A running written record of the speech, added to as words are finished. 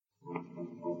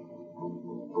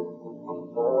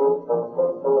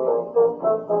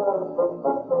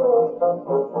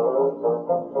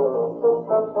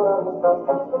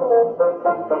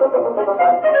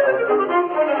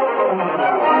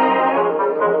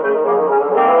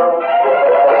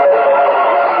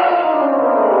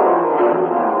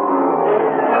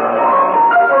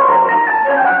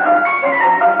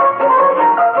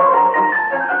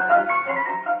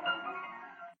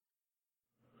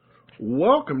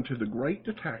welcome to the Great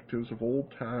Detectives of Old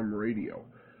Time Radio.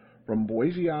 From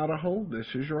Boise, Idaho, this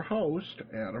is your host,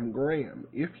 Adam Graham.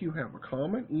 If you have a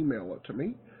comment, email it to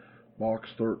me,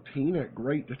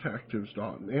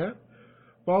 box13@greatdetectives.net.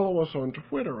 Follow us on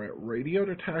Twitter at Radio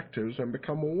Detectives and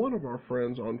become one of our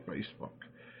friends on Facebook,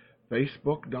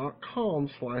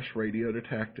 facebook.com/Radio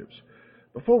Detectives.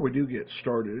 Before we do get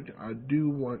started, I do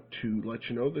want to let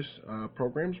you know this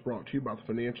program is brought to you by the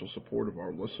financial support of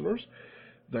our listeners.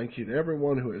 Thank you to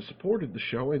everyone who has supported the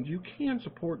show, and you can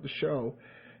support the show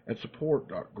at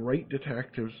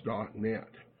support.greatdetectives.net.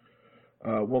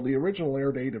 The original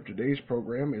air date of today's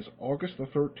program is August the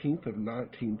 13th of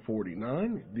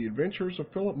 1949, The Adventures of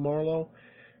Philip Marlowe,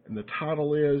 and the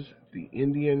title is The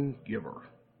Indian Giver.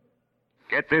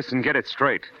 Get this and get it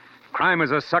straight. Crime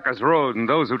is a sucker's road, and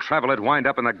those who travel it wind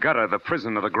up in the gutter, the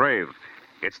prison, or the grave.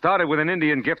 It started with an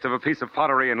Indian gift of a piece of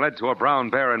pottery and led to a brown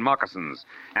bear in moccasins,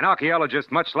 an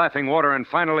archaeologist, much laughing water, and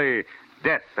finally,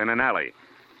 death in an alley.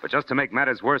 But just to make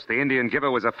matters worse, the Indian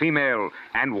giver was a female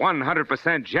and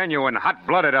 100% genuine,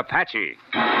 hot-blooded Apache.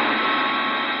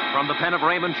 From the pen of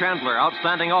Raymond Chandler,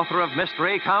 outstanding author of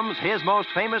mystery, comes his most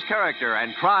famous character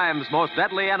and crime's most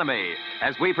deadly enemy,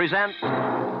 as we present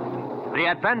The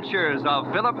Adventures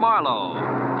of Philip Marlowe.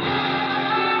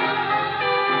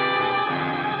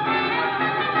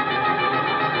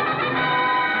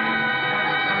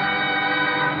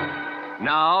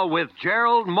 Now, with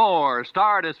Gerald Moore,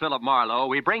 starred as Philip Marlowe,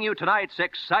 we bring you tonight's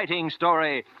exciting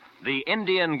story, The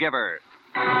Indian Giver.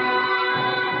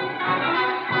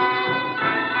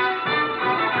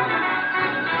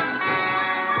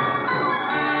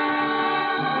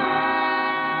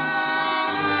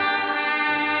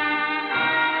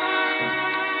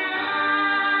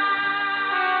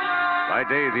 By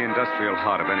day, the industrial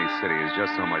heart of any city is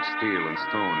just so much steel and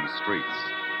stone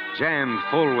streets, jammed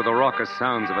full with the raucous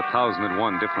sounds of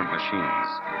 1,001 different machines.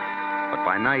 But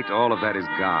by night, all of that is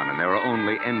gone, and there are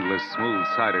only endless,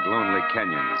 smooth-sided, lonely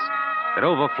canyons that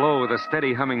overflow with a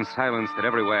steady humming silence that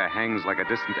everywhere hangs like a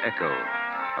distant echo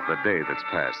of the day that's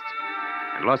passed.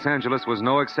 And Los Angeles was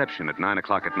no exception at 9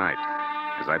 o'clock at night,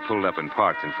 as I pulled up and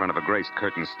parked in front of a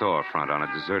grace-curtained storefront on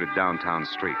a deserted downtown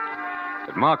street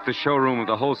that marked the showroom of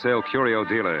the wholesale curio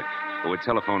dealer who had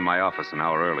telephoned my office an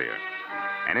hour earlier.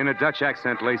 And in a Dutch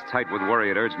accent laced tight with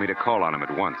worry, it urged me to call on him at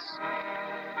once.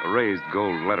 A raised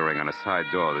gold lettering on a side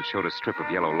door that showed a strip of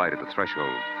yellow light at the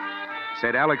threshold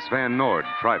said Alex Van Noord,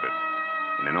 private,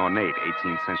 in an ornate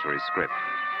 18th century script.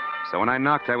 So when I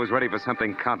knocked, I was ready for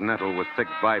something continental with thick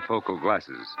bifocal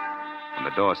glasses. When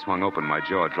the door swung open, my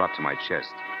jaw dropped to my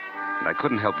chest. And I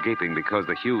couldn't help gaping because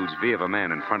the huge V of a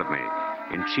man in front of me,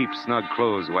 in cheap, snug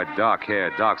clothes who had dark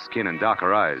hair, dark skin, and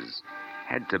darker eyes,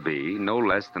 had to be no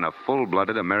less than a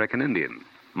full-blooded American Indian.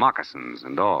 Moccasins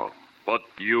and all. What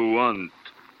you want?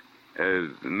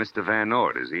 Mr. Van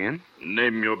Noord, is he in?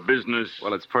 Name your business.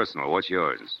 Well, it's personal. What's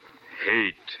yours?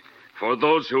 Hate. For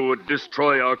those who would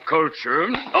destroy our culture.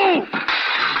 Oh!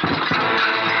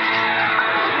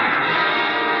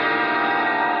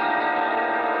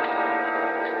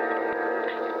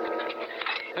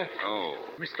 Oh.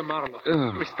 Mr. Marlowe.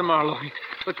 Mr. Marlowe,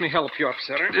 let me help you up,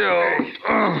 sir.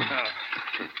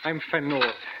 I'm Van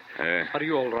Noord. Are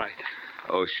you all right?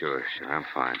 Oh, sure. I'm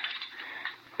fine.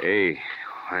 Hey,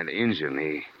 that Injun,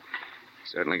 he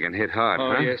certainly can hit hard,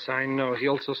 Oh, huh? yes, I know. He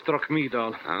also struck me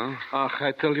down. Oh?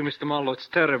 I tell you, Mr. Marlowe, it's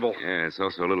terrible. Yeah, it's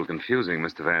also a little confusing,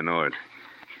 Mr. Van Noord.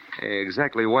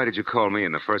 Exactly why did you call me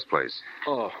in the first place?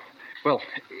 Oh, well,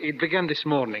 it began this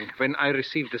morning when I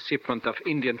received a shipment of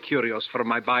Indian curios from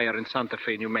my buyer in Santa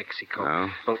Fe, New Mexico.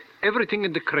 Oh? Well, everything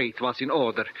in the crate was in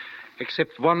order,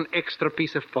 except one extra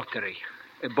piece of pottery,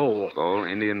 a bowl. Bowl?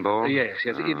 Indian bowl? Yes.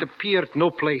 Oh. It appeared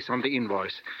no place on the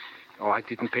invoice. Oh, I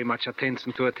didn't pay much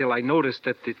attention to it till I noticed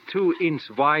that the 2-inch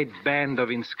wide band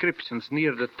of inscriptions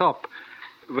near the top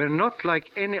were not like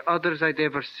any others I'd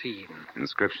ever seen.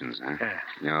 Inscriptions, huh? Yeah.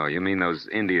 No, you mean those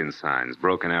Indian signs,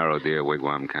 broken arrow, deer,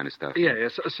 wigwam kind of stuff?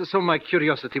 Yes, so my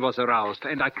curiosity was aroused,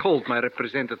 and I called my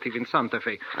representative in Santa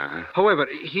Fe. Uh-huh. However,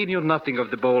 he knew nothing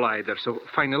of the bowl either, so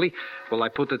finally, I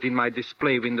put it in my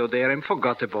display window there and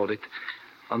forgot about it.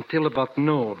 Until about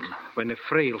noon, when a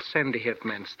frail, sandy-haired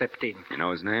man stepped in. You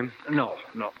know his name? No.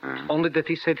 Uh-huh. Only that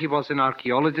he said he was an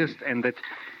archaeologist and that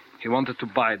he wanted to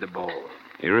buy the bowl.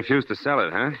 He refused to sell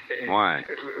it, huh? Why?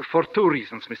 For 2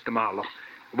 reasons, Mr. Marlowe.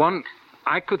 One,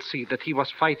 I could see that he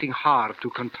was fighting hard to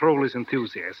control his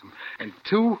enthusiasm. And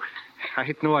 2, I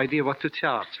had no idea what to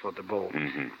charge for the bowl.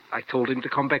 Mm-hmm. I told him to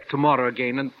come back tomorrow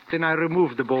again, and then I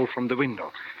removed the bowl from the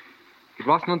window. It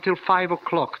wasn't until 5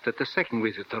 o'clock that the second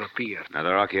visitor appeared.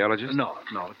 Another archaeologist? No,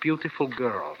 a beautiful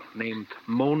girl named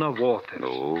Mona Waters.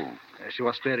 Oh. She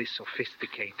was very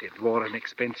sophisticated, wore an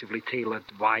expensively tailored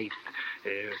white,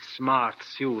 smart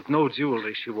suit, no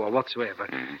jewelry she wore whatsoever.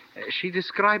 She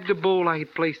described the bowl I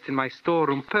had placed in my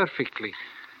storeroom perfectly,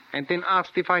 and then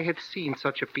asked if I had seen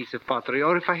such a piece of pottery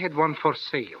or if I had one for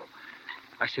sale.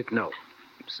 I said no.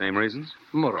 Same reasons?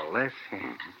 More or less.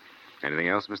 Anything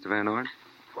else, Mr. Van Ord?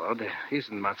 Well, there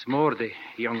isn't much more. The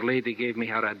young lady gave me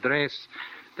her address,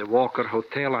 the Walker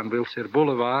Hotel on Wilshire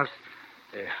Boulevard,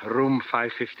 room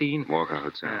 515. Walker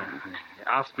Hotel.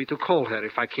 Asked me to call her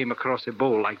if I came across a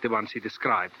bowl like the one she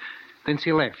described. Then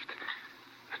she left.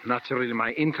 Naturally,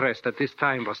 my interest at this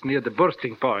time was near the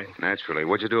bursting point. Naturally.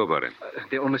 What'd you do about it?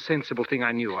 The only sensible thing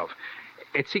I knew of.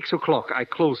 At 6 o'clock, I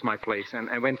closed my place and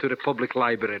I went to the public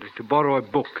library to borrow a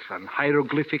book on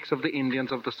hieroglyphics of the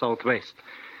Indians of the Southwest.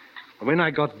 When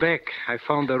I got back, I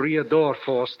found the rear door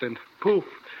forced and poof,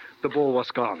 the bowl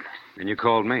was gone. And you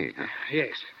called me?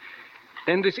 Yes.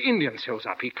 Then this Indian shows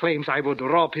up. He claims I would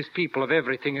rob his people of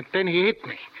everything, and then he hit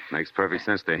me. Makes perfect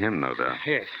sense to him, no doubt.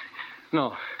 Yes.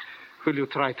 No. Will you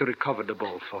try to recover the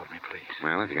bowl for me, please?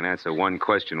 Well, if you can answer one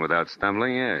question without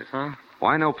stumbling, yes. Huh?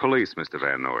 Why no police, Mr.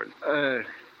 Van Ord?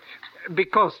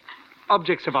 Because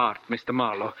objects of art, Mr.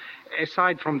 Marlowe,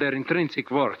 aside from their intrinsic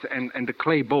worth, and the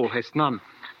clay bowl has none,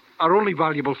 are only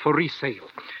valuable for resale.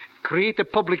 Create a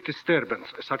public disturbance,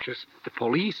 such as the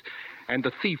police, and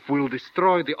the thief will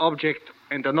destroy the object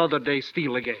and another day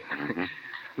steal again. Mm-hmm.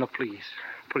 No, please,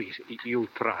 you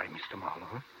try, Mr.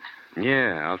 Marlowe.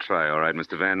 Yeah, I'll try, all right,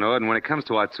 Mr. Van Ord. And when it comes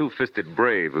to our two-fisted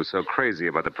brave who's so crazy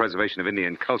about the preservation of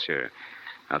Indian culture,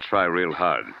 I'll try real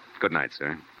hard. Good night,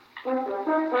 sir.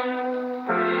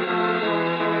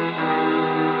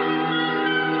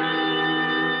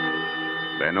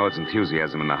 Van Ord's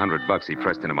enthusiasm and the $100 he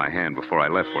pressed into my hand before I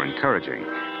left were encouraging,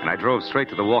 and I drove straight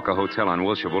to the Walker Hotel on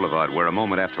Wilshire Boulevard, where a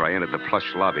moment after I entered the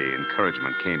plush lobby,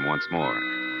 encouragement came once more.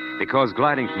 Because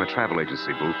gliding from a travel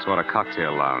agency booth toward a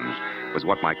cocktail lounge was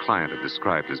what my client had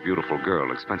described as beautiful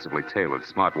girl, expensively tailored,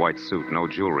 smart white suit, no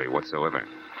jewelry whatsoever.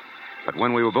 But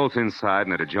when we were both inside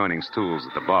and at adjoining stools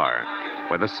at the bar,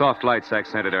 where the soft lights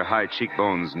accented her high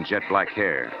cheekbones and jet black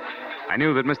hair, I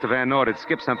knew that Mr. Van Ord had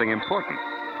skipped something important.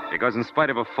 Because in spite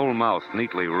of a full mouth,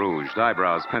 neatly rouged,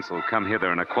 eyebrows penciled come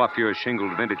hither, and a coiffure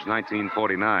shingled vintage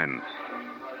 1949,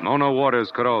 Mona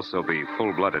Waters could also be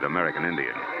full-blooded American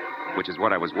Indian, which is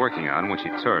what I was working on when she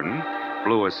turned,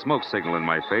 blew a smoke signal in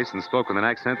my face, and spoke with an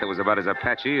accent that was about as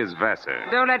Apache as Vassar.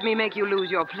 Don't let me make you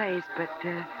lose your place, but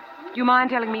do you mind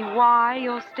telling me why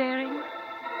you're staring?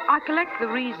 I collect the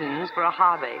reasons for a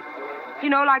hobby. You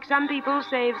know, like some people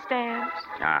save stamps.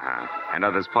 Uh-huh. And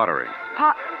others pottery.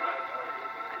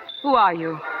 Who are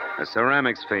you? A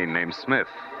ceramics fiend named Smith.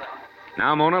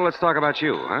 Now, Mona, let's talk about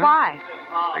you, huh? Why?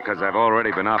 Because I've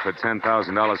already been offered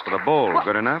 $10,000 for the bowl. What?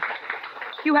 Good enough?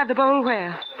 You have the bowl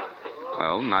where?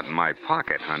 Well, not in my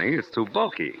pocket, honey. It's too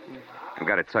bulky. I've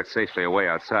got it tucked safely away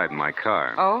outside in my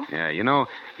car. Oh? Yeah, you know,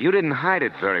 you didn't hide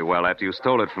it very well after you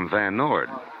stole it from Van Ord.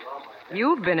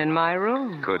 You've been in my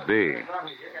room. Could be.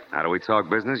 Now, do we talk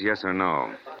business, yes or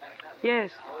no? Yes.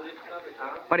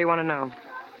 What do you want to know?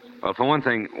 Well, for one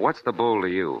thing, what's the bowl to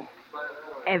you?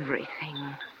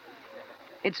 Everything.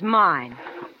 It's mine.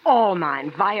 All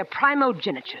mine, via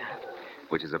primogeniture.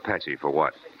 Which is Apache for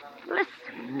what?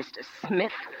 Listen, Mr.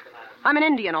 Smith. I'm an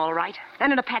Indian, all right,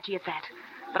 and an Apache at that.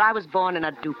 But I was born in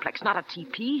a duplex, not a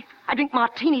teepee. I drink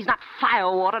martinis, not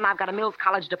firewater, and I've got a Mills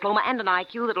College diploma and an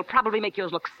IQ that'll probably make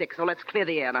yours look sick, so let's clear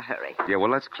the air in a hurry. Yeah,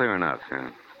 well, that's clear enough, yeah.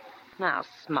 Now,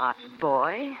 smart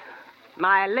boy.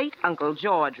 My late Uncle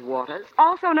George Waters,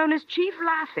 also known as Chief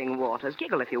Laughing Waters,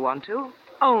 giggle if you want to,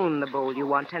 owned the bowl you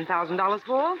want $10,000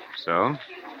 for. So?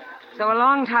 So a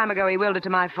long time ago, he willed it to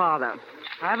my father.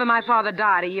 However, my father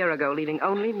died a year ago, leaving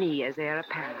only me as heir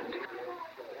apparent.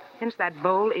 Hence, that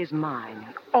bowl is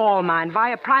mine. All mine,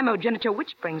 via primogeniture,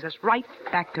 which brings us right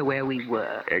back to where we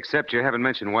were. Except you haven't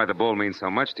mentioned why the bowl means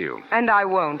so much to you. And I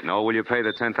won't. No, will you pay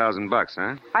the $10,000,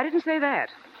 huh? I didn't say that.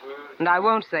 And I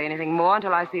won't say anything more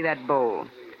until I see that bowl.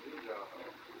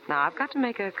 Now, I've got to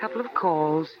make a couple of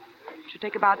calls. It should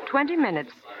take about 20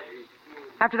 minutes.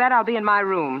 After that, I'll be in my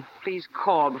room. Please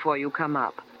call before you come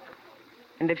up.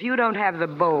 And if you don't have the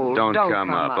bowl, don't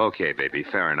come up. Okay, baby,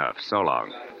 fair enough. So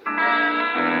long.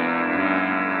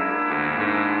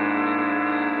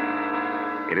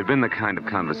 It had been the kind of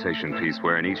conversation piece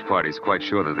wherein each party's quite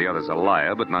sure that the other's a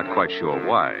liar, but not quite sure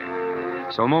why.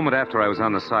 So a moment after I was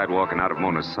on the sidewalk and out of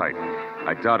Mona's sight,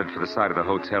 I darted for the side of the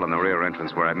hotel in the rear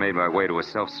entrance, where I made my way to a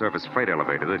self-service freight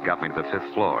elevator that got me to the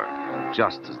 5th floor,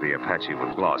 just as the Apache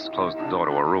with gloss closed the door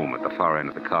to a room at the far end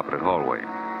of the carpeted hallway.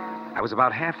 I was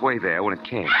about halfway there when it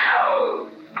came.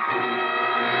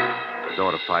 The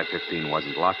door to 515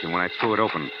 wasn't locked, and when I threw it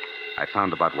open, I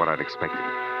found about what I'd expected.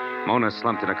 Mona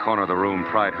slumped in a corner of the room,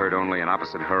 pride heard only, and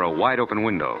opposite her a wide-open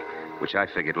window, which I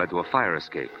figured led to a fire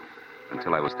escape,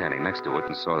 until I was standing next to it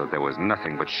and saw that there was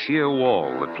nothing but sheer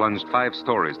wall that plunged 5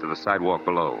 stories to the sidewalk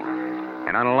below.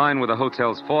 And on a line with the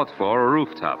hotel's 4th floor, a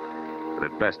rooftop, that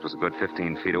at best was a good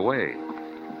 15 feet away.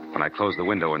 When I closed the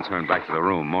window and turned back to the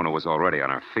room, Mona was already on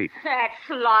her feet. That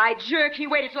sly jerk. He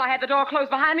waited till I had the door closed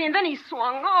behind me, and then he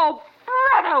swung. Oh,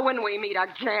 brother, when we meet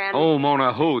again. Oh,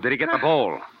 Mona, who? Did he get the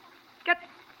bowl? Get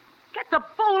the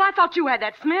bowl? I thought you had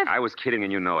that, Smith. I was kidding,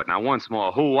 and you know it. Now, once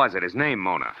more, who was it? His name,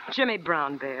 Mona. Jimmy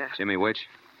Brown Bear. Jimmy which?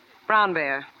 Brown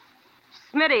Bear.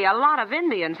 Smitty, a lot of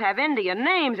Indians have Indian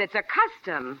names. It's a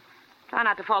custom. Try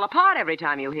not to fall apart every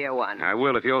time you hear one. I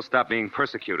will if you'll stop being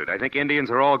persecuted. I think Indians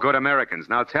are all good Americans.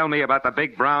 Now tell me about the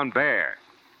big brown bear.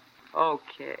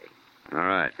 Okay. All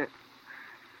right.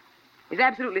 He's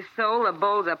absolutely sold. The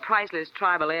bowl's a priceless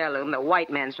tribal heirloom the white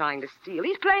man's trying to steal.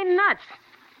 He's plain nuts.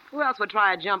 Who else would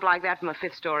try a jump like that from a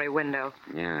 5th-story window?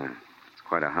 Yeah, it's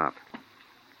quite a hop.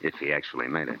 If he actually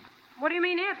made it. What do you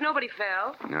mean if? Nobody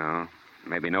fell. No,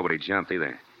 maybe nobody jumped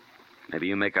either. Maybe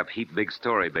you make up heap big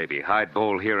story, baby. Hide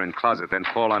bowl here in closet, then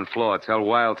fall on floor. Tell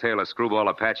Wild Tail or Screwball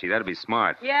Apache. That'd be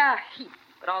smart. Yeah, heap.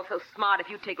 But also smart if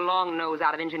you take long nose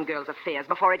out of Injun girls' affairs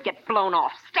before it get blown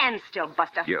off. Stand still,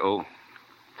 Buster. You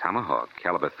Tomahawk,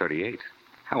 caliber 38.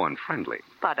 How unfriendly.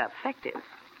 But effective.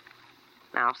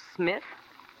 Now, Smith,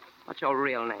 what's your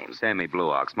real name? Sammy Blue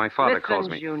Ox. My father calls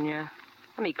me... Junior,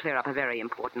 let me clear up a very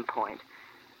important point.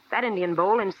 That Indian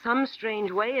bowl, in some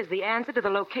strange way, is the answer to the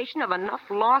location of enough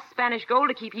lost Spanish gold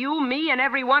to keep you, me, and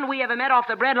everyone we ever met off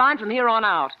the bread line from here on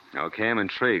out. Okay, I'm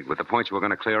intrigued with the point you were going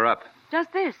to clear up.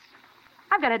 Just this.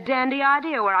 I've got a dandy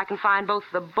idea where I can find both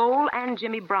the bowl and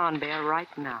Jimmy Brown Bear right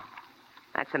now.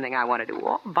 That's something I want to do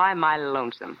all by my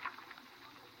lonesome.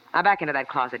 Now, back into that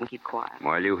closet and keep quiet.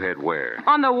 While you head where?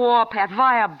 On the warpath,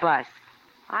 via bus.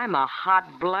 I'm a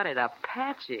hot-blooded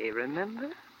Apache, remember?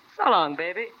 So long,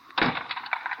 baby.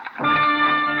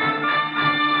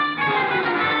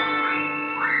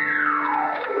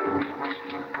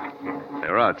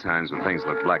 There are times when things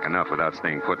look black enough without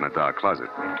staying put in a dark closet.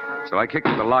 So I kicked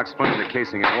at the lock, splintered the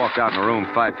casing, and walked out in room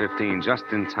 515 just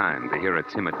in time to hear a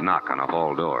timid knock on a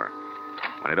hall door.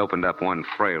 When it opened up, one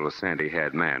frail,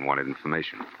 sandy-haired man wanted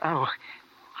information. Oh,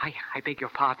 I beg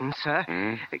your pardon, sir.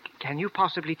 Can you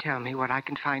possibly tell me where I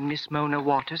can find Miss Mona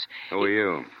Waters? Who are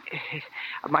you?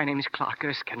 My name is Clark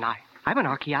Erskine. I'm an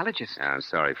archaeologist. I'm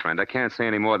sorry, friend. I can't say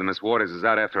any more than Miss Waters is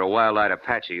out after a wild-eyed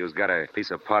Apache who's got a piece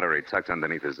of pottery tucked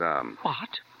underneath his arm. What?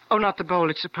 Oh, not the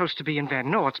bowl. It's supposed to be in Van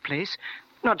Noort's place.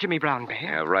 Not Jimmy Brown Bear.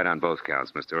 Yeah, right on both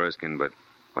counts, Mr. Erskine, but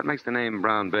what makes the name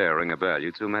Brown Bear ring a bell?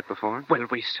 You two met before? Well,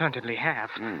 we certainly have.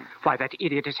 Why, that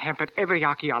idiot has hampered every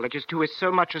archaeologist who has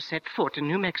so much as set foot in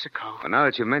New Mexico. Well, now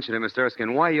that you've mentioned it, Mr.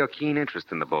 Erskine, why your keen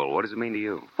interest in the bowl? What does it mean to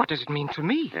you? What does it mean to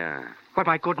me? Yeah. Well,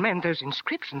 my good man, those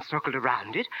inscriptions circled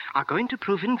around it are going to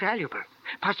prove invaluable.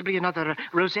 Possibly another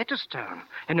Rosetta Stone.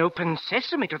 An open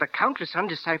sesame to the countless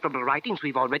undecipherable writings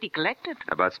we've already collected.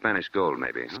 About Spanish gold,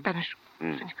 maybe, huh? Spanish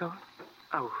gold?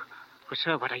 Oh, well,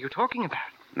 sir, what are you talking about?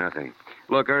 Nothing.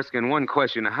 Look, Erskine, one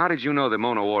question. How did you know that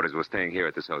Mona Waters was staying here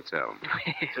at this hotel?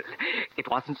 Well, it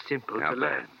wasn't simple How to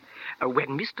learn.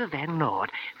 When Mr. Van Noort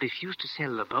refused to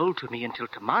sell the bowl to me until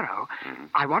tomorrow,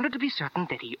 I wanted to be certain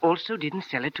that he also didn't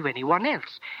sell it to anyone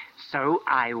else. So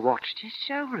I watched his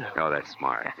showroom. Oh, that's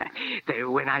smart.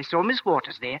 When I saw Miss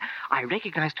Waters there, I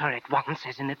recognized her at once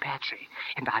as an Apache,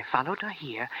 and I followed her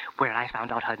here, where I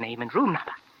found out her name and room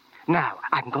number. Now,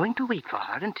 I'm going to wait for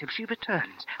her until she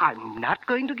returns. I'm not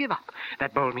going to give up.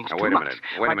 That bowl means too much.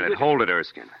 Wait a minute. Hold it,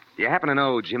 Erskine. Do you happen to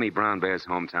know Jimmy Brown Bear's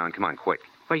hometown? Come on, quick.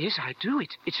 Well, yes, I do.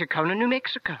 It's Sakona, New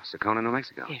Mexico. Sakona, New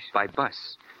Mexico? Yes. By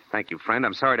bus. Thank you, friend.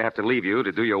 I'm sorry to have to leave you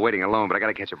to do your waiting alone, but I got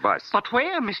to catch a bus. But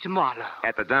where, Mr. Marlowe?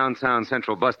 At the downtown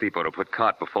Central Bus Depot to put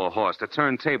cart before horse, to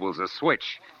turn tables, a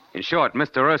switch. In short,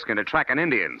 Mr. Erskine to track an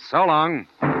Indian. So long.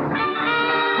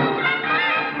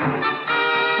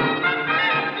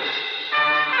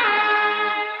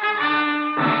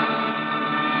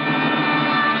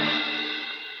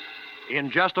 In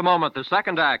just a moment, the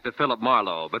second act of Philip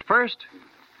Marlowe. But first,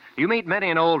 you meet many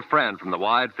an old friend from the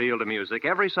wide field of music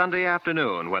every Sunday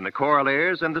afternoon when the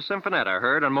Choraleers and the Symphonette are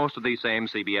heard on most of these same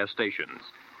CBS stations.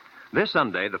 This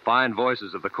Sunday, the fine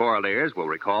voices of the Choraleers will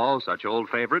recall such old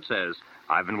favorites as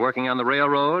I've Been Working on the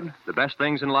Railroad, The Best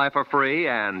Things in Life Are Free,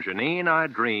 and Janine, I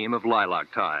Dream of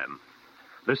Lilac Time.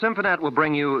 The Symphonette will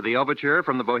bring you the overture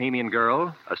from the Bohemian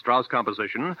Girl, a Strauss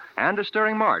composition, and a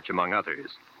stirring march, among others.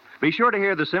 Be sure to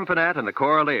hear the Symphonette and the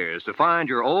Choraleers to find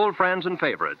your old friends and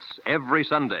favorites every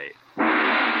Sunday.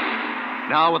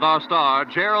 Now, with our star,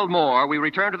 Gerald Moore, we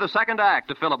return to the second act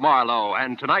of Philip Marlowe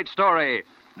and tonight's story,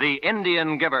 The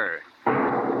Indian Giver.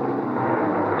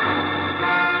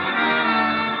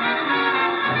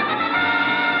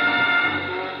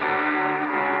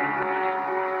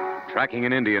 Tracking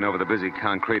an Indian over the busy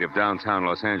concrete of downtown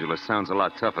Los Angeles sounds a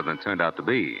lot tougher than it turned out to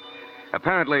be.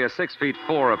 Apparently, a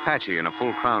 6'4" Apache in a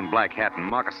full-crown black hat and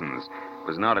moccasins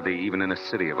was an oddity even in a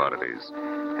city of oddities.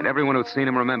 And everyone who'd seen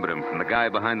him remembered him, from the guy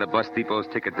behind the bus depot's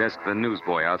ticket desk to the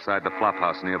newsboy outside the flop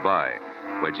house nearby,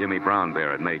 where Jimmy Brown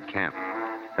Bear had made camp.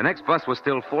 The next bus was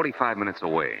still 45 minutes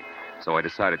away, so I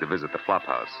decided to visit the flop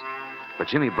house. But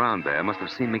Jimmy Brown Bear must have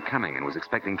seen me coming and was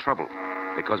expecting trouble,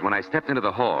 because when I stepped into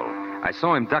the hall, I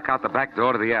saw him duck out the back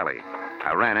door to the alley.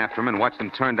 I ran after him and watched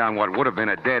him turn down what would have been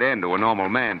a dead end to a normal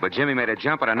man, but Jimmy made a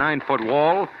jump at a 9-foot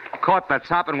wall, caught the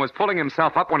top, and was pulling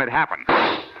himself up when it happened.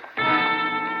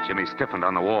 Jimmy stiffened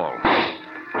on the wall.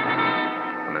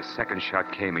 When the second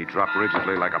shot came, he dropped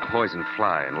rigidly like a poisoned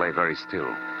fly and lay very still.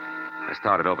 I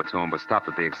started over to him, but stopped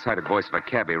at the excited voice of a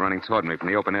cabbie running toward me from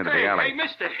the open end of the alley. Hey,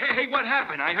 mister. Hey, what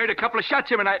happened? I heard a couple of shots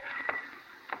here and I...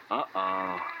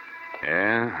 Uh-oh.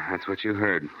 Yeah, that's what you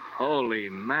heard. Holy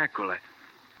mackerel.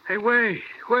 Hey,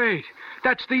 wait.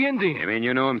 That's the Indian. You mean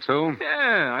you knew him, too?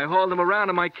 Yeah, I hauled him around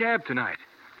in my cab tonight.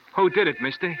 Who did it,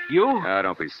 mister? You? Oh,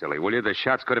 don't be silly, will you? The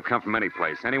shots could have come from any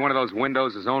place. Any one of those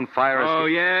windows, his own fire... Oh,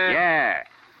 yeah? Yeah.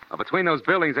 Well, between those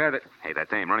buildings there, Hey, that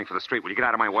dame running for the street. Will you get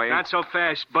out of my way? Not so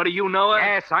fast, buddy. You know her?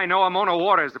 Yes, I know her. Mona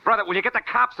Waters. Brother, will you get the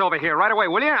cops over here right away,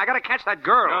 will you? I gotta catch that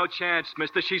girl. No chance,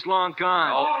 mister. She's long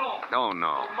gone. Oh,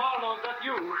 no. Marlowe, is that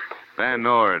you? Van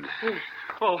Nord.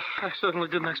 Well, I certainly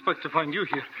didn't expect to find you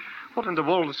here. What in the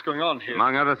world is going on here?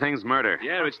 Among other things, murder.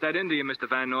 Yeah, it's that Indian, Mr.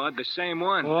 Van Nord. The same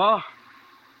one. What?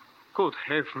 Good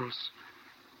heavens.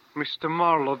 Mr.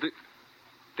 Marlowe,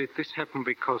 did this happen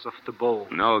because of the bowl?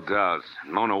 No doubt.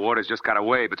 Mona Waters just got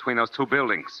away between those two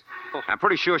buildings. Oh. I'm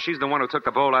pretty sure she's the one who took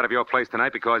the bowl out of your place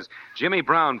tonight because Jimmy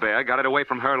Brown Bear got it away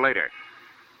from her later.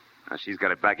 Now, she's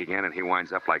got it back again, and he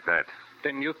winds up like that.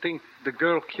 Then you think the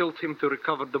girl killed him to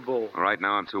recover the bowl? Right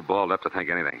now, I'm too balled up to think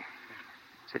anything.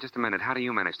 Say, just a minute. How do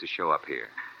you manage to show up here?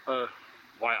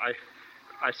 Why,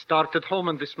 I started home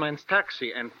in this man's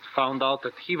taxi and found out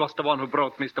that he was the one who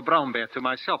brought Mr. Brown Bear to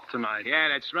my shop tonight. Yeah,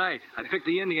 that's right. I picked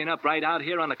the Indian up right out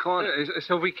here on the corner.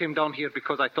 So we came down here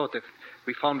because I thought if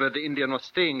we found where the Indian was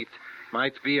staying, it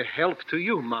might be a help to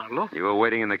you, Marlowe. You were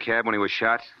waiting in the cab when he was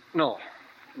shot? No,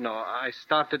 I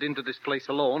started into this place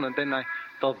alone, and then I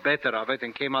thought better of it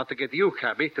and came out to get you,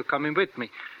 cabby, to come in with me.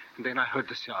 And then I heard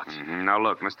the shots. Mm-hmm. Now,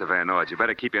 look, Mr. Van Nord, you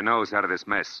better keep your nose out of this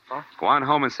mess. Huh? Go on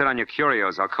home and sit on your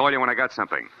curios. I'll call you when I got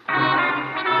something.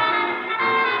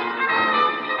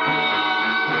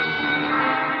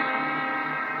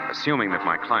 Assuming that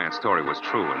my client's story was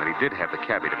true and that he did have the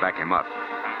cabbie to back him up,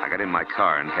 I got in my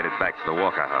car and headed back to the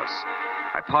Walker House.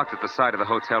 I parked at the side of the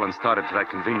hotel and started for that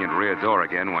convenient rear door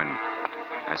again when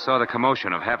I saw the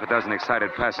commotion of half a dozen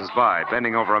excited passers-by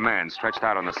bending over a man stretched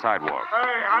out on the sidewalk.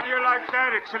 Hey, how do you like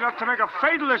that? It's enough to make a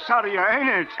fatalist out of you, ain't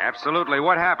it? Absolutely.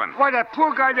 What happened? Why, that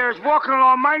poor guy there is walking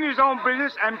along minding his own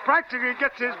business and practically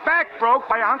gets his back broke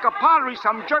by a hunk of pottery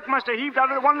some jerk must have heaved out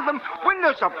of one of them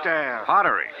windows up there.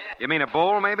 Pottery? You mean a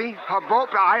bowl, maybe?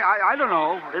 Broke? I don't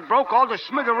know. It broke all the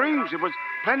smithereens. It was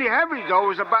plenty heavy, though. It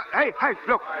was about... Hey,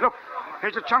 look.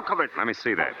 Here's a chunk of it. Let me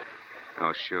see that.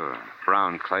 Oh, sure.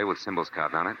 Brown clay with symbols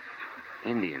carved on it.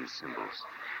 Indian symbols.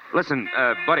 Listen,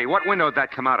 buddy, what window did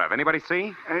that come out of? Anybody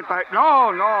see? Anybody?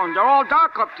 No. They're all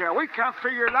dark up there. We can't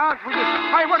figure it out.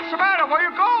 Hey, what's the matter? Where you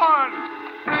going?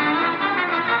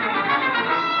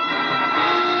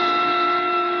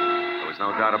 There was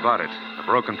no doubt about it. The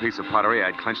broken piece of pottery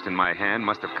I'd clenched in my hand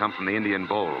must have come from the Indian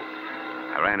bowl.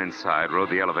 I ran inside, rode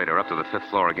the elevator up to the 5th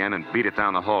floor again, and beat it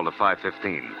down the hall to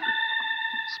 515.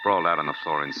 Sprawled out on the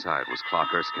floor inside was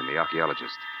Clark Erskine, the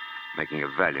archaeologist, making a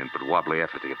valiant but wobbly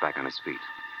effort to get back on his feet.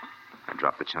 I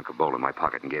dropped the chunk of bowl in my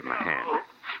pocket and gave him a hand.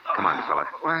 Come on, fella.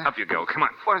 Up you go. Come on.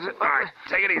 What is it? All right,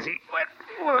 take it easy.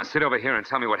 Now sit over here and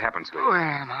tell me what happened to you. Where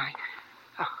am I?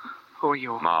 Who are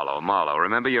you? Marlowe.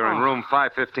 Remember, you're in room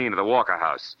 515 of the Walker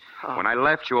House. When I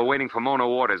left, you were waiting for Mona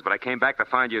Waters, but I came back to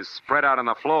find you spread out on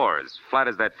the floor, as flat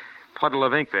as that puddle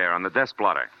of ink there on the desk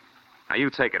blotter. Now, you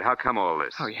take it. How come all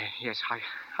this? Oh, yeah, yes,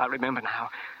 I remember now.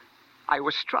 I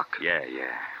was struck. Yeah.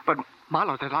 But,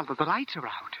 Marlowe, the lights are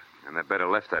out. And they're better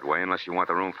left that way unless you want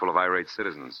the room full of irate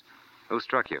citizens. Who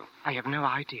struck you? I have no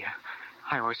idea.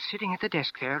 I was sitting at the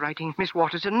desk there writing Miss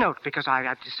Waters a note because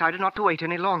I decided not to wait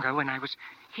any longer when I was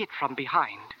hit from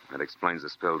behind. That explains the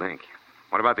spilled ink.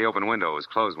 What about the open window? It was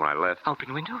closed when I left.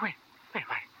 Open window? Where?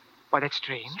 Why, that's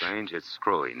strange. Strange? It's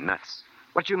screwy. Nuts.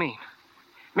 What do you mean?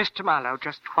 Mr. Marlowe,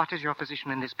 just what is your position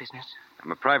in this business?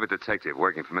 I'm a private detective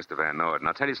working for Mr. Van Noord, and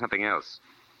I'll tell you something else.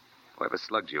 Whoever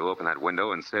slugged you opened that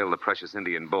window and sailed the precious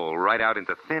Indian bowl right out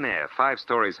into thin air, 5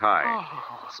 stories high.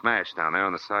 Oh. Smashed down there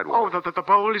on the sidewalk. Oh, the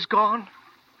bowl is gone?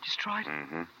 Destroyed?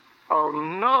 Mm-hmm. Oh,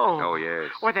 no. Oh,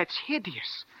 yes. Oh, that's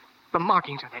hideous. The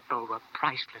markings on that bowl were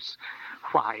priceless.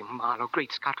 Why, Marlowe,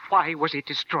 great Scott, why was it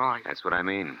destroyed? That's what I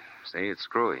mean. See, it's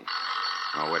screwy.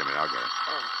 Oh, wait a minute, I'll get it.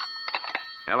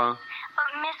 Hello?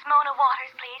 Miss Mona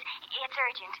Waters, please. It's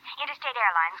urgent. Interstate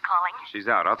Airlines calling.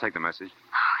 She's out. I'll take the message.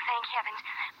 Oh, thank heavens.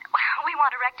 We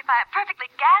want to rectify a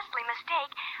perfectly ghastly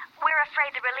mistake. We're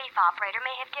afraid the relief operator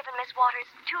may have given Miss Waters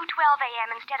 2:12 a.m.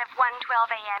 instead of 1:12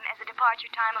 a.m. as the departure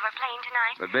time of her plane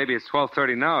tonight. But, baby, it's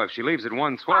 12:30 now. If she leaves at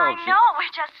 1:12... I know.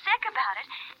 We're just sick about it.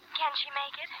 Can she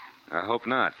make it? I hope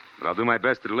not. But I'll do my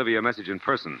best to deliver your message in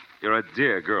person. You're a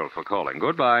dear girl for calling.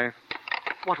 Goodbye.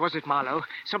 What was it, Marlowe?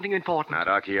 Something important? Not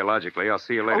archaeologically. I'll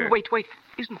see you later. Oh, wait.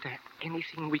 Isn't there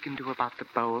anything we can do about the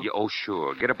bowl? Oh,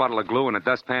 sure. Get a bottle of glue and a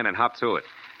dustpan and hop to it.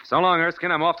 So long,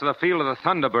 Erskine. I'm off to the field of the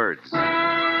Thunderbirds.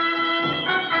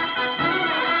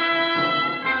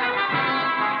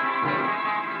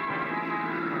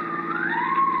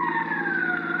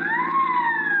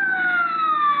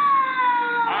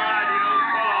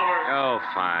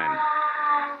 Fine.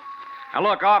 Now,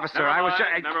 look, officer,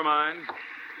 Never mind.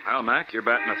 Well, Mac, you're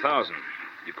batting 1,000.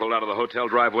 You pulled out of the hotel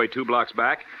driveway 2 blocks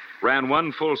back, ran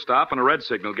 1 full stop and a red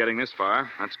signal getting this far.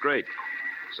 That's great.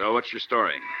 So what's your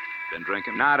story? Been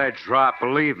drinking? Not a drop,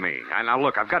 believe me. Now,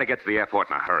 look, I've got to get to the airport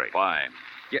in a hurry. Why?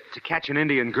 Yeah, to catch an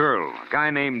Indian girl. A guy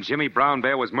named Jimmy Brown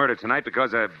Bear was murdered tonight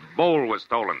because a bowl was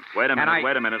stolen. Wait a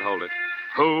minute, hold it.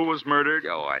 Who was murdered?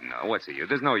 Oh, I know. What's the use?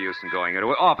 There's no use in going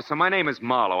into it. Officer, my name is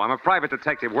Marlowe. I'm a private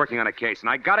detective working on a case, and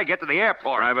I got to get to the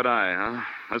airport. Private eye, huh?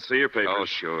 Let's see your papers. Oh,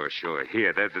 sure.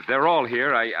 Here, they're all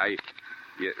here.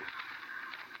 Yeah.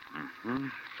 Mm-hmm.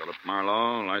 Philip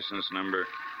Marlowe, license number.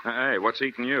 Hey, what's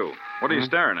eating you? What are you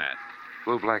staring at?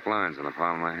 Blue black lines on the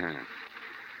palm of my hand.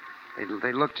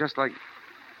 They look just like...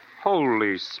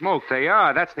 Holy smoke, they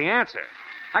are. That's the answer.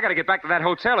 I got to get back to that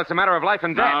hotel. It's a matter of life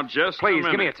and death. Now, just Please,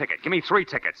 give me a ticket. Give me 3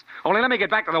 tickets. Only let me get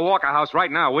back to the Walker House right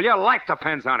now, will you? Life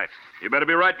depends on it. You better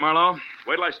be right, Marlowe.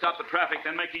 Wait till I stop the traffic,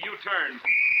 then make a U-turn.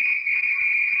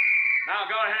 Now,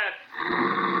 go ahead.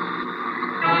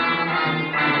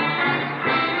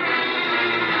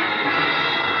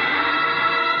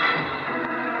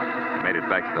 Made it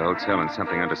back to the hotel in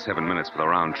something under 7 minutes for the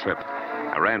round trip.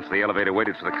 I ran for the elevator,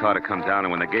 waited for the car to come down,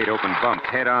 and when the gate opened, bumped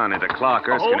head-on into Clark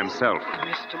Erskine himself.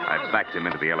 I backed him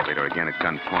into the elevator again at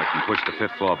gunpoint and pushed the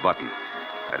 5th floor button.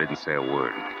 I didn't say a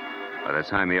word. By the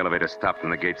time the elevator stopped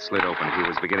and the gate slid open, he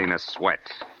was beginning to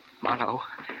sweat. Marlowe,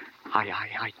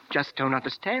 I just don't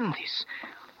understand this.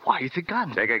 Why the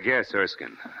gun? Take a guess,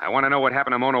 Erskine. I want to know what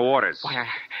happened to Mona Waters. Why,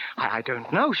 I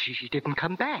don't know. She didn't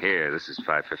come back. Here, this is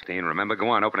 5:15. Remember, go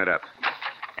on, open it up.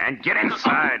 And get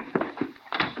inside.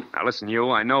 Now, listen,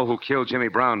 you. I know who killed Jimmy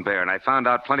Brown Bear, and I found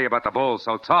out plenty about the bull,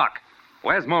 so talk.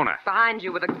 Where's Mona? Behind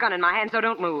you with a gun in my hand, so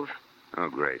don't move. Oh,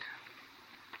 great.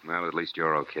 Well, at least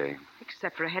you're okay.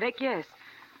 Except for a headache, yes.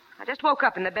 I just woke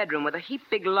up in the bedroom with a heap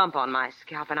big lump on my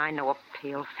scalp, and I know a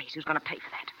pale face who's going to pay for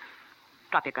that.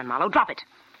 Drop your gun, Marlowe. Drop it.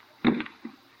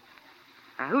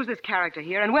 Now, who's this character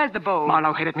here, and where's the bowl?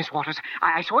 Marlowe hit it, Miss Waters.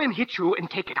 I saw him hit you and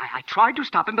take it. I tried to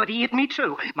stop him, but he hit me,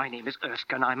 too. My name is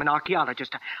Erskine. I'm an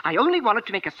archaeologist. I only wanted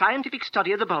to make a scientific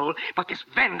study of the bowl, but this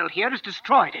vandal here has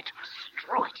destroyed it.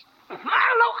 Destroyed it.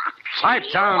 Marlowe!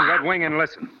 Pipe down, Red Wing, and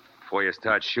listen. Before you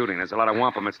start shooting, there's a lot of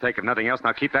wampum at stake, if nothing else.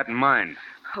 Now, keep that in mind.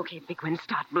 Okay, Big Wind,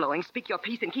 start blowing. Speak your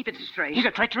piece and keep it straight. He's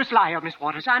a treacherous liar, Miss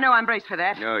Waters. I know I'm braced for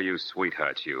that. Oh, you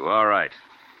sweetheart, you. All right.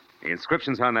 The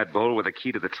inscriptions on that bowl were the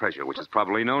key to the treasure, which is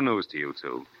probably no news to you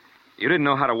two. You didn't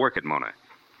know how to work it, Mona.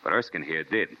 But Erskine here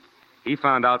did. He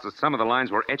found out that some of the lines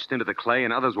were etched into the clay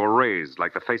and others were raised,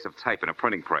 like the face of type in a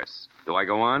printing press. Do I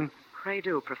go on? Pray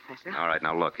do, Professor. All right,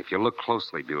 now look. If you look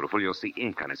closely, beautiful, you'll see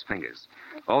ink on his fingers.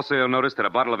 Also, you'll notice that a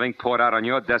bottle of ink poured out on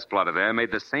your desk blotter there made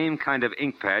the same kind of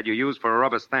ink pad you use for a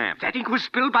rubber stamp. That ink was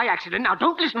spilled by accident. Now,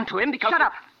 don't listen to him because... Shut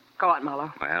up. Go on,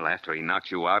 Marlowe. Well, after he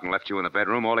knocked you out and left you in the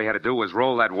bedroom, all he had to do was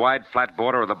roll that wide, flat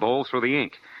border of the bowl through the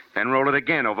ink. Then roll it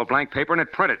again over blank paper and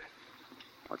it printed.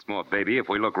 What's more, baby, if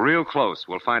we look real close,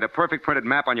 we'll find a perfect printed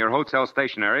map on your hotel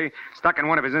stationery stuck in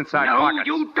one of his inside pockets.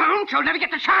 No, you don't. You'll never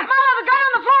get the chance. Marlowe, the gun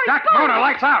on the floor is Jack, Mona,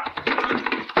 lights out!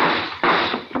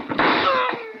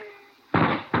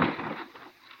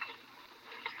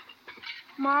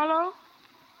 Marlowe?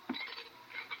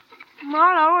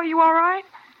 Marlowe, are you all right?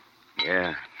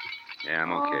 Yeah,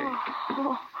 I'm okay.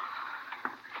 Oh.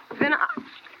 Then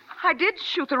I did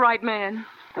shoot the right man.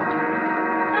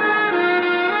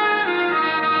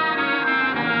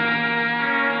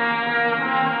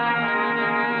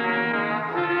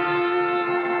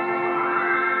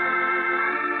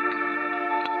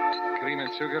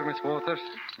 sugar, Miss Waters?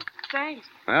 Thanks.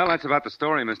 Well, that's about the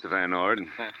story, Mr. Van Ord.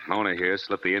 Mona here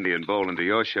slipped the Indian bowl into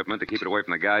your shipment to keep it away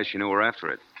from the guys she knew were after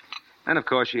it. And, of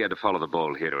course, she had to follow the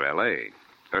bowl here to L.A.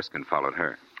 Erskine followed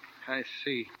her. I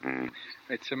see.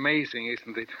 It's amazing,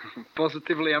 isn't it?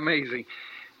 Positively amazing.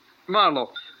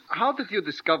 Marlowe, how did you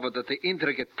discover that the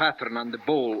intricate pattern on the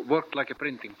bowl worked like a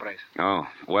printing press? Oh,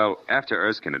 well, after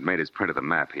Erskine had made his print of the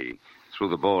map, he threw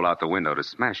the bowl out the window to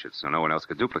smash it so no one else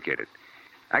could duplicate it.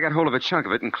 I got hold of a chunk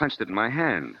of it and clenched it in my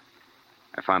hand.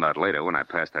 I found out later, when I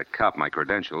passed that cop my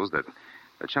credentials, that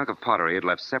the chunk of pottery had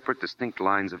left separate, distinct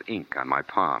lines of ink on my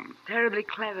palm. Terribly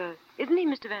clever. Isn't he,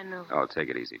 Mr. Van Mill? Oh, take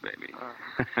it easy, baby.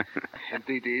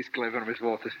 Indeed, he is clever, Miss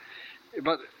Waters.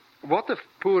 But what of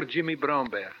poor Jimmy Brown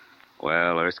Bear?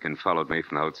 Well, Erskine followed me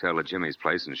from the hotel to Jimmy's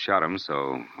place and shot him,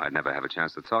 so I'd never have a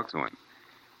chance to talk to him.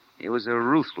 He was a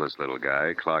ruthless little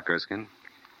guy, Clark Erskine.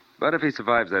 But if he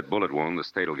survives that bullet wound, the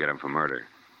state will get him for murder.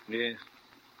 Yes.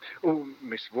 Oh,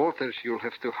 Miss Waters, you'll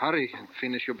have to hurry and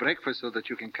finish your breakfast so that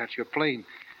you can catch your plane.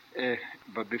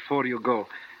 But before you go,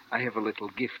 I have a little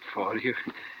gift for you.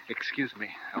 Excuse me,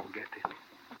 I'll get it.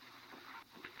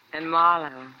 And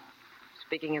Marlowe,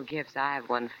 speaking of gifts, I have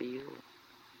one for you.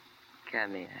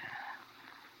 Come here.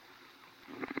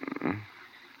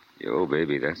 Yo,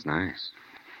 baby, that's nice.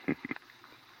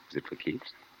 Is it for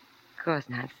keeps? Of course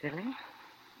not, silly.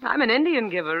 I'm an Indian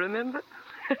giver, remember?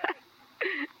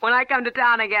 When I come to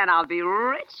town again, I'll be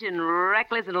rich and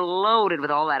reckless and loaded with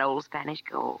all that old Spanish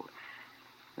gold.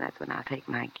 That's when I'll take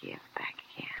my gift back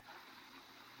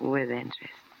again. With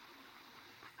interest.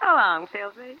 So long,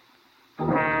 Philby.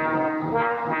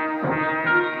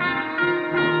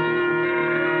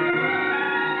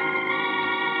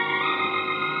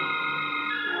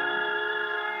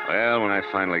 Well, when I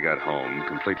finally got home,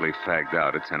 completely fagged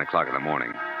out at 10 o'clock in the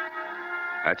morning,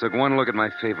 I took one look at my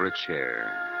favorite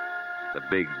chair, the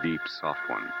big, deep, soft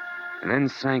one, and then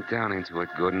sank down into it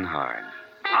good and hard.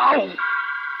 Ow!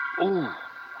 Ooh,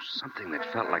 something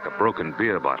that felt like a broken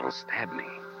beer bottle stabbed me.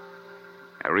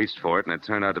 I reached for it, and it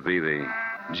turned out to be the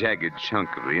jagged chunk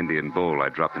of the Indian bowl I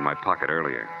dropped in my pocket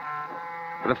earlier.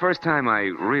 For the first time,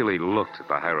 I really looked at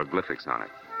the hieroglyphics on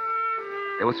it.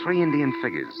 There were 3 Indian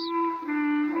figures.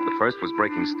 The first was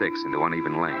breaking sticks into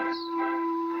uneven lengths.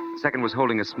 The second was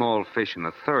holding a small fish, and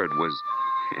the third was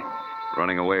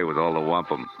running away with all the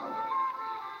wampum.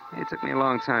 It took me a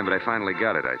long time, but I finally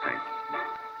got it, I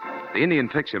think. The Indian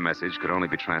picture message could only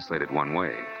be translated one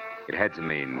way. It had to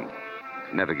mean,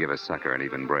 never give a sucker an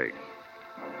even break.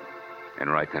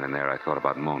 And right then and there, I thought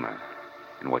about Mona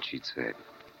and what she'd said.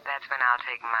 That's when I'll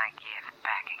take my gift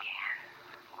back again.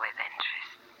 With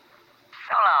interest.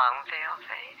 So long,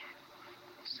 Paleface.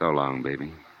 So long,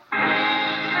 baby.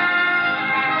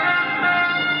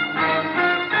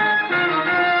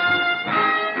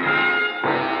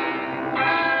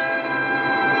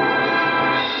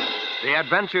 The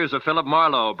Adventures of Philip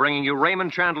Marlowe, bringing you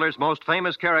Raymond Chandler's most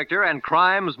famous character and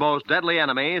crime's most deadly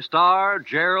enemy, star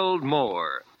Gerald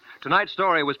Moore. Tonight's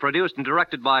story was produced and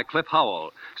directed by Cliff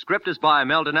Howell. Script is by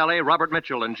Mel Donnelly, Robert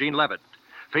Mitchell, and Gene Levitt.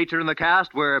 Featured in the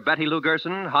cast were Betty Lou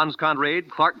Gerson, Hans Conried,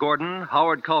 Clark Gordon,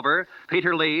 Howard Culver,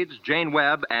 Peter Leeds, Jane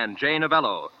Webb, and Jane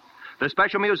Avello. The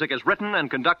special music is written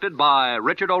and conducted by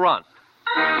Richard O'Runt.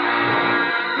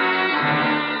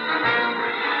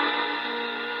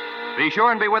 Be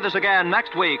sure and be with us again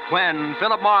next week when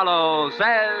Philip Marlowe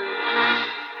says...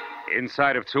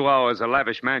 Inside of 2 hours, a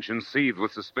lavish mansion seethed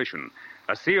with suspicion.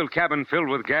 A sealed cabin filled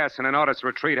with gas and an artist's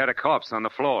retreat had a corpse on the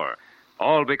floor.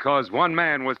 All because one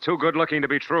man was too good-looking to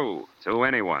be true to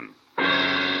anyone.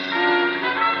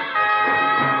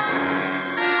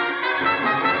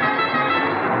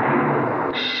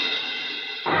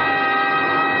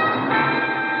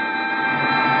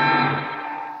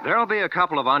 There'll be a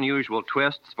couple of unusual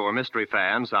twists for mystery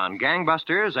fans on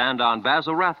Gangbusters and on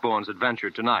Basil Rathbone's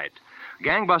adventure tonight.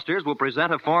 Gangbusters will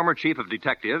present a former chief of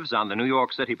detectives on the New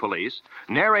York City Police,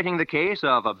 narrating the case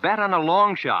of a bet on a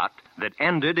long shot that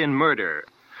ended in murder.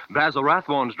 Basil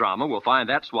Rathbone's drama will find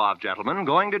that suave gentleman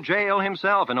going to jail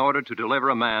himself in order to deliver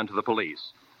a man to the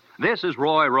police. This is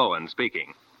Roy Rowan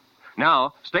speaking.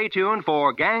 Now, stay tuned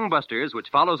for Gangbusters, which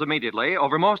follows immediately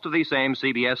over most of these same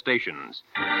CBS stations.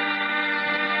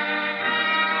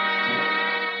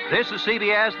 This is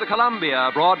CBS, the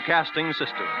Columbia Broadcasting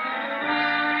System.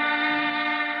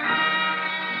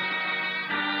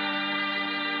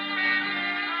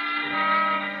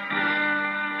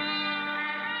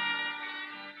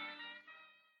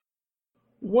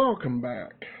 Welcome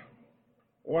back.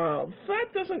 Well,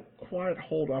 that doesn't quite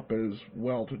hold up as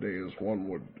well today as one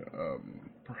would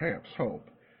perhaps hope.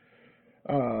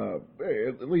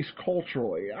 At least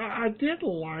culturally. I did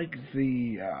like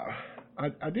the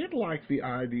I did like the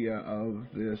idea of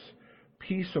this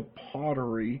piece of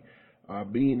pottery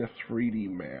being a 3D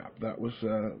map. That was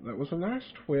a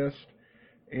nice twist,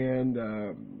 and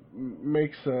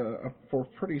makes for a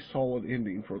pretty solid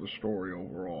ending for the story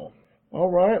overall. All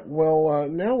right, well,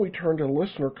 now we turn to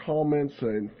listener comments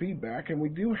and feedback, and we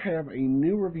do have a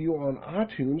new review on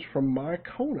iTunes from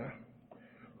Mycona,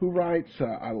 who writes,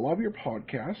 I love your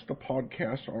podcast. The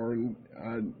podcasts are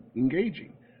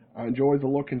engaging. I enjoy the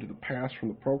look into the past from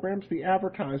the programs, the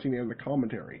advertising, and the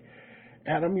commentary.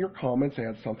 Adam, your comments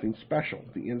add something special.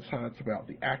 The insights about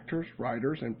the actors,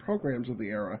 writers, and programs of the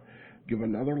era give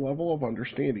another level of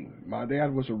understanding. My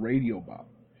dad was a radio buff.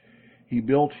 He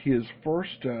built his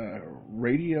first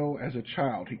radio as a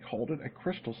child. He called it a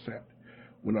crystal set.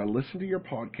 When I listen to your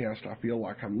podcast, I feel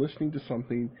like I'm listening to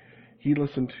something he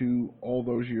listened to all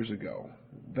those years ago.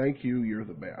 Thank you. You're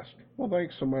the best. Well,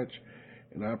 thanks so much,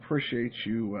 and I appreciate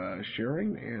you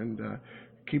sharing, and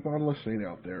keep on listening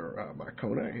out there,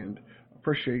 Mycona, and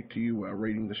appreciate you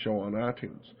rating the show on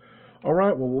iTunes. All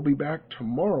right, well, we'll be back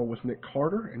tomorrow with Nick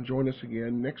Carter, and join us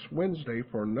again next Wednesday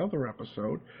for another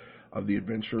episode of The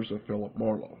Adventures of Philip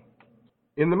Marlowe.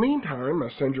 In the meantime,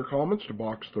 send your comments to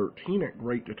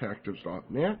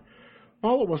box13@greatdetectives.net.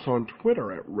 Follow us on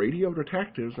Twitter at Radio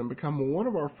Detectives, and become one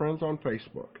of our friends on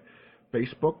Facebook,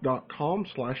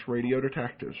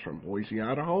 facebook.com/radiodetectives. From Boise,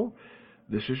 Idaho,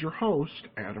 this is your host,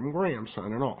 Adam Graham,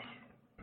 signing off.